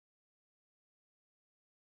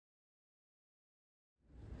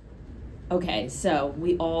Okay, so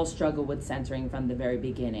we all struggle with centering from the very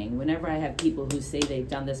beginning. Whenever I have people who say they've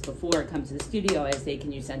done this before come to the studio, I say,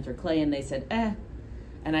 can you center clay? And they said,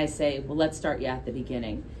 And I say, well, let's start you at the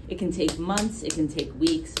beginning. It can take months, it can take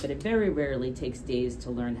weeks, but it very rarely takes days to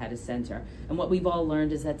learn how to center. And what we've all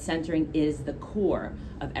learned is that centering is the core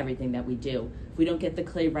of everything that we do. If we don't get the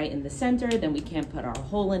clay right in the center, then we can't put our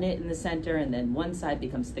hole in it in the center, and then one side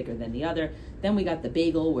becomes thicker than the other. Then we got the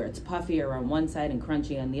bagel where it's puffier on one side and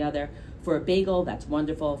crunchy on the other. For a bagel, that's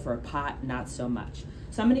wonderful. For a pot, not so much.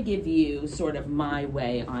 So I'm gonna give you sort of my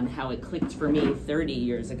way on how it clicked for me 30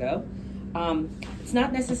 years ago. It's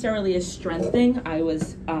not necessarily a strength thing. I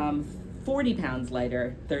was 40 pounds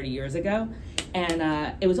lighter 30 years ago,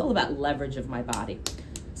 and it was all about leverage of my body.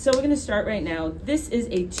 So we're gonna start right now. This is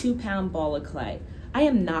a 2-pound ball of clay. I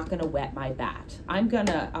am not gonna wet my bat. I'm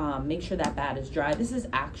gonna make sure that bat is dry. This is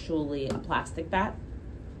actually a plastic bat,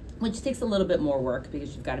 which takes a little bit more work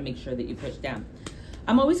because you've got to make sure that you push down.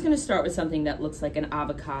 I'm always going to start with something that looks like an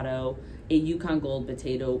avocado, a Yukon Gold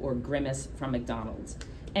potato, or Grimace from McDonald's.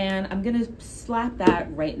 And I'm going to slap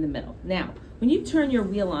that right in the middle. Now, when you turn your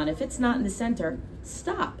wheel on, if it's not in the center,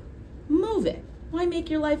 stop, move it. Why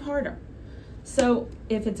make your life harder? So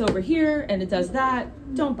if it's over here and it does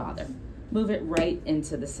that, don't bother. Move it right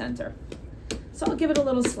into the center. So I'll give it a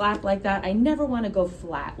little slap like that. I never want to go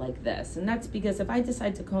flat like this. And that's because if I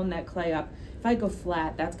decide to cone that clay up, if I go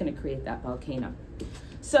flat, that's going to create that volcano.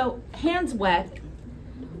 So hands wet.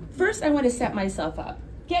 First, I want to set myself up.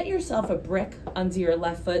 Get yourself a brick under your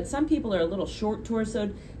left foot. Some people are a little short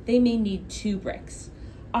torsoed. They may need 2 bricks.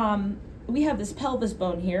 We have this pelvis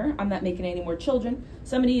bone here. I'm not making any more children,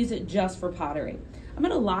 so I'm going to use it just for pottery. I'm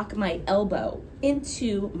going to lock my elbow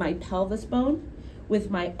into my pelvis bone with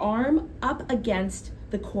my arm up against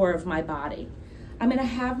the core of my body. I'm gonna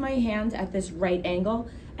have my hand at this right angle,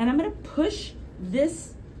 and I'm gonna push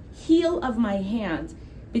this heel of my hand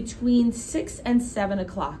between 6 and 7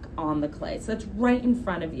 o'clock on the clay. So that's right in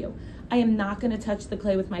front of you. I am not gonna touch the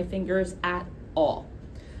clay with my fingers at all.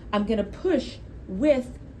 I'm gonna push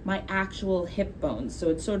with my actual hip bones. So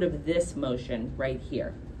it's sort of this motion right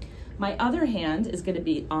here. My other hand is gonna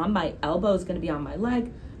be on my elbow, is gonna be on my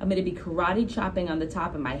leg. I'm gonna be karate chopping on the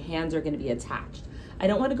top, and my hands are gonna be attached. I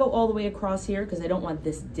don't wanna go all the way across here because I don't want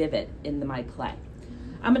this divot in my clay.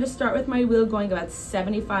 I'm gonna start with my wheel going about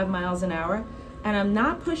 75 miles an hour, and I'm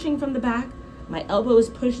not pushing from the back. My elbow is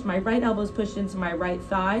pushed, my right elbow is pushed into my right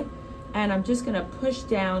thigh, and I'm just gonna push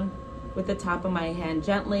down with the top of my hand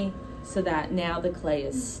gently so that now the clay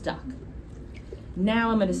is stuck. Now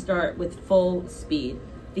I'm gonna start with full speed.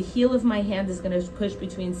 The heel of my hand is going to push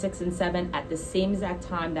between 6 and 7 at the same exact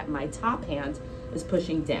time that my top hand is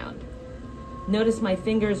pushing down. Notice my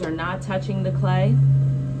fingers are not touching the clay.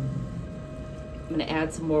 I'm going to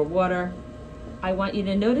add some more water. I want you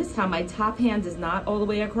to notice how my top hand is not all the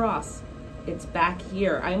way across. It's back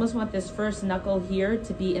here. I almost want this first knuckle here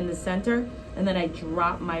to be in the center, and then I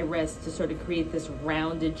drop my wrist to sort of create this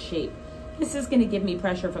rounded shape. This is gonna give me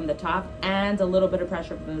pressure from the top and a little bit of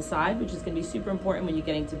pressure from the side, which is gonna be super important when you're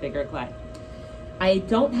getting to bigger clay. I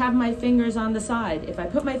don't have my fingers on the side. If I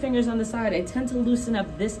put my fingers on the side, I tend to loosen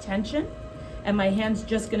up this tension, and my hand's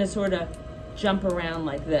just gonna sort of jump around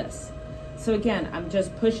like this. So again, I'm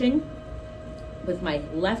just pushing with my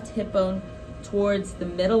left hip bone towards the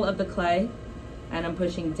middle of the clay, and I'm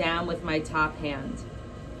pushing down with my top hand.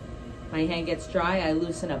 My hand gets dry, I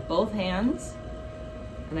loosen up both hands,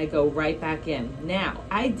 and I go right back in. Now,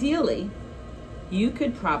 ideally, you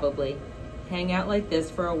could probably hang out like this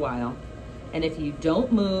for a while. And if you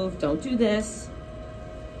don't move, don't do this,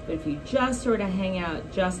 but if you just sort of hang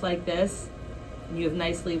out just like this, and you have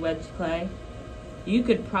nicely wedged clay, you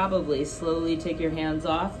could probably slowly take your hands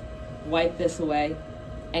off, wipe this away,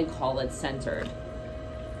 and call it centered.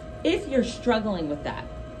 If you're struggling with that,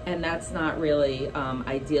 and that's not really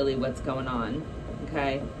ideally what's going on,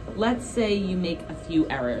 okay? Let's say you make a few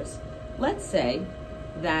errors. Let's say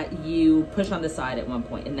that you push on the side at one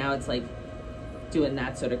point and now it's like doing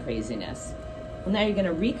that sort of craziness. Well, now you're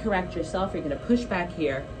gonna recorrect yourself. You're gonna push back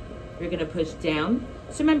here. You're gonna push down.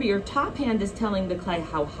 So remember, your top hand is telling the clay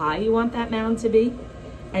how high you want that mound to be,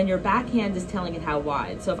 and your back hand is telling it how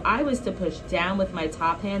wide. So if I was to push down with my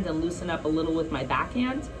top hand and loosen up a little with my back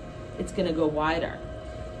hand, it's gonna go wider.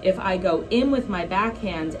 If I go in with my back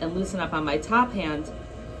hand and loosen up on my top hand,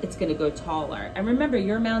 it's gonna go taller. And remember,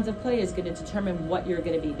 your mound of clay is gonna determine what you're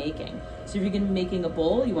gonna be making. So if you're gonna be making a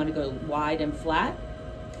bowl, you wanna go wide and flat.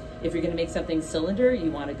 If you're gonna make something cylinder, you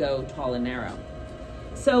wanna go tall and narrow.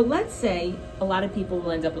 So let's say a lot of people will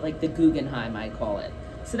end up with like the Guggenheim, I call it.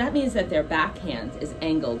 So that means that their backhand is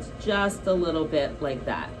angled just a little bit like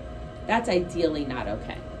that. That's ideally not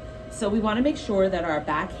okay. So we want to make sure that our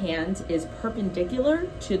back hand is perpendicular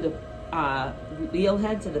to the wheel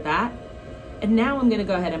head, to the bat. And now I'm going to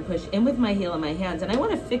go ahead and push in with my heel and my hands, and I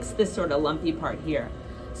want to fix this sort of lumpy part here.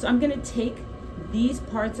 So I'm going to take these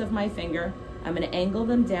parts of my finger, I'm going to angle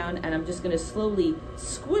them down, and I'm just going to slowly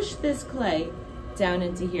squish this clay down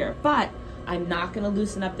into here. But I'm not going to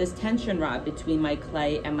loosen up this tension rod between my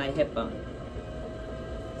clay and my hip bone.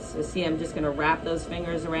 So see, I'm just going to wrap those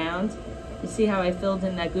fingers around. You see how I filled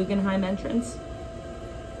in that Guggenheim entrance?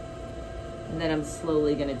 And then I'm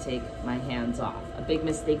slowly going to take my hands off. A big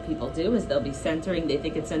mistake people do is they'll be centering, they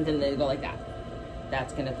think it's centered, and they go like that.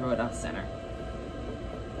 That's going to throw it off center.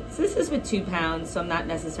 So this is with 2 pounds, so I'm not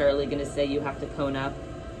necessarily going to say you have to cone up.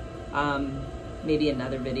 Maybe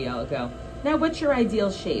another video I'll go. Now, what's your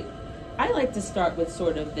ideal shape? I like to start with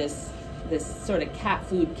sort of this sort of cat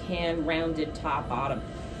food can, rounded top, bottom.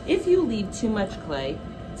 If you leave too much clay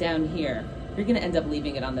down here, you're going to end up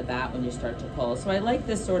leaving it on the bat when you start to pull. So I like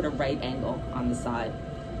this sort of right angle on the side.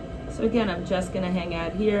 So again, I'm just going to hang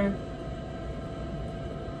out here.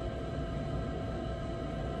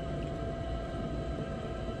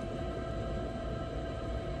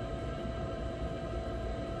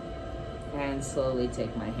 And slowly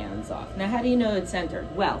take my hands off. Now, how do you know it's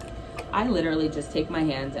centered? Well, I literally just take my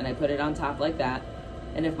hand and I put it on top like that.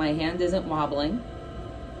 And if my hand isn't wobbling,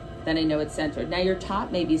 then I know it's centered. Now your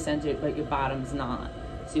top may be centered, but your bottom's not.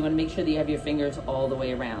 So you wanna make sure that you have your fingers all the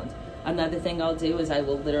way around. Another thing I'll do is I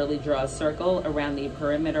will literally draw a circle around the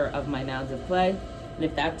perimeter of my mound of clay. And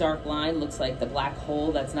if that dark line looks like the black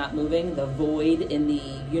hole that's not moving, the void in the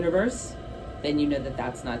universe, then you know that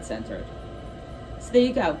that's not centered. So there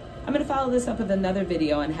you go. I'm gonna follow this up with another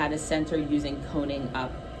video on how to center using coning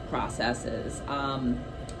up processes.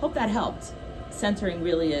 Hope that helped. Centering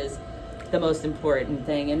really is the most important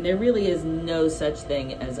thing, and there really is no such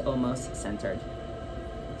thing as almost centered,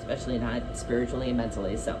 especially not spiritually and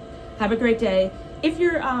mentally. So have a great day. If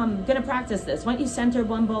you're gonna practice this, why don't you center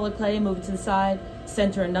one ball of clay, move it to the side,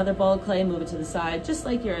 center another ball of clay, move it to the side, just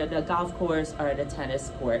like you're at a golf course or at a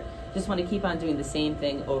tennis court. Just want to keep on doing the same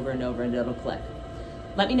thing over and over, and it'll click.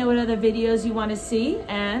 Let me know what other videos you want to see,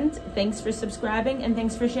 and thanks for subscribing and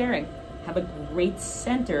thanks for sharing. Have a great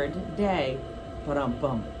centered day.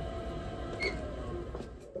 Ba-dum-bum.